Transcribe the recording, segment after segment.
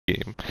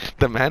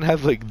The man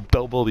has like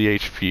double the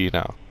HP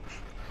now.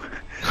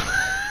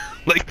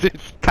 Like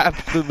there's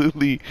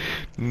absolutely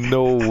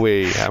no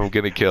way I'm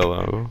gonna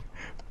kill him.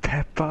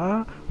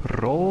 Peppa,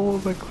 roll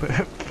the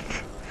clip.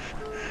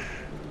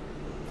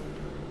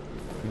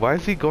 Why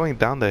is he going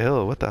down the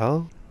hill? What the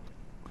hell?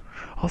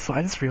 Also,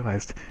 I just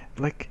realized,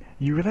 like,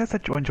 you realize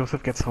that when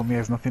Joseph gets home, he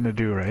has nothing to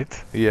do,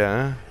 right?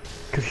 Yeah.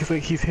 Because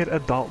he's hit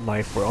adult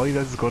life where all he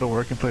does is go to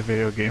work and play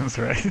video games,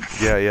 right?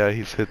 Yeah,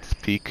 he's hit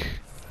peak.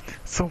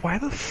 So why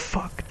the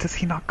fuck does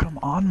he not come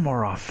on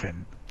more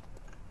often?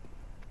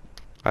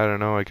 I don't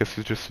know, I guess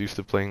he's just used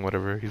to playing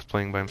whatever he's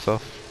playing by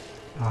himself.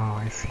 Oh,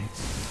 I see.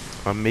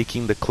 I'm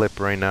making the clip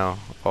right now.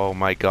 Oh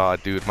my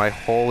god, dude. My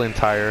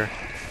entire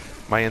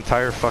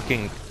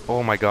fucking,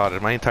 oh my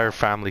god, my entire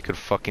family could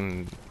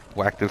fucking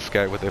whack this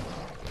guy with a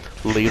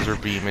laser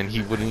beam and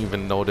he wouldn't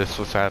even notice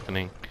what's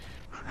happening.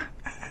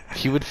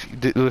 He would,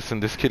 listen,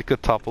 this kid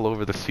could topple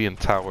over the CN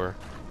Tower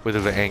with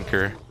his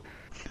anchor.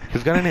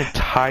 He's got an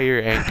entire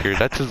anchor,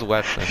 that's his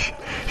weapon.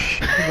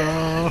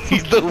 No.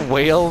 He's the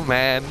whale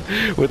man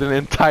with an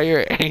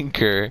entire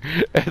anchor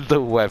as the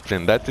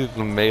weapon. That's his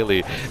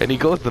melee. And he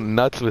goes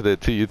nuts with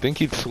it too. You think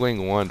he'd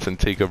swing once and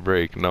take a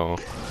break. No.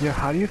 Yeah,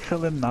 how do you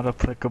fill in not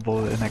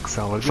applicable in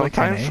Excel? Is it like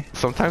an A?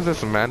 Sometimes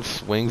this man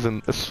swims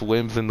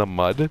in the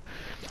mud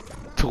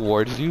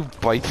towards you,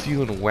 bites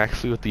you, and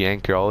whacks you with the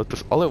anchor all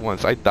at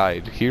once. I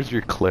died. Here's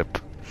your clip.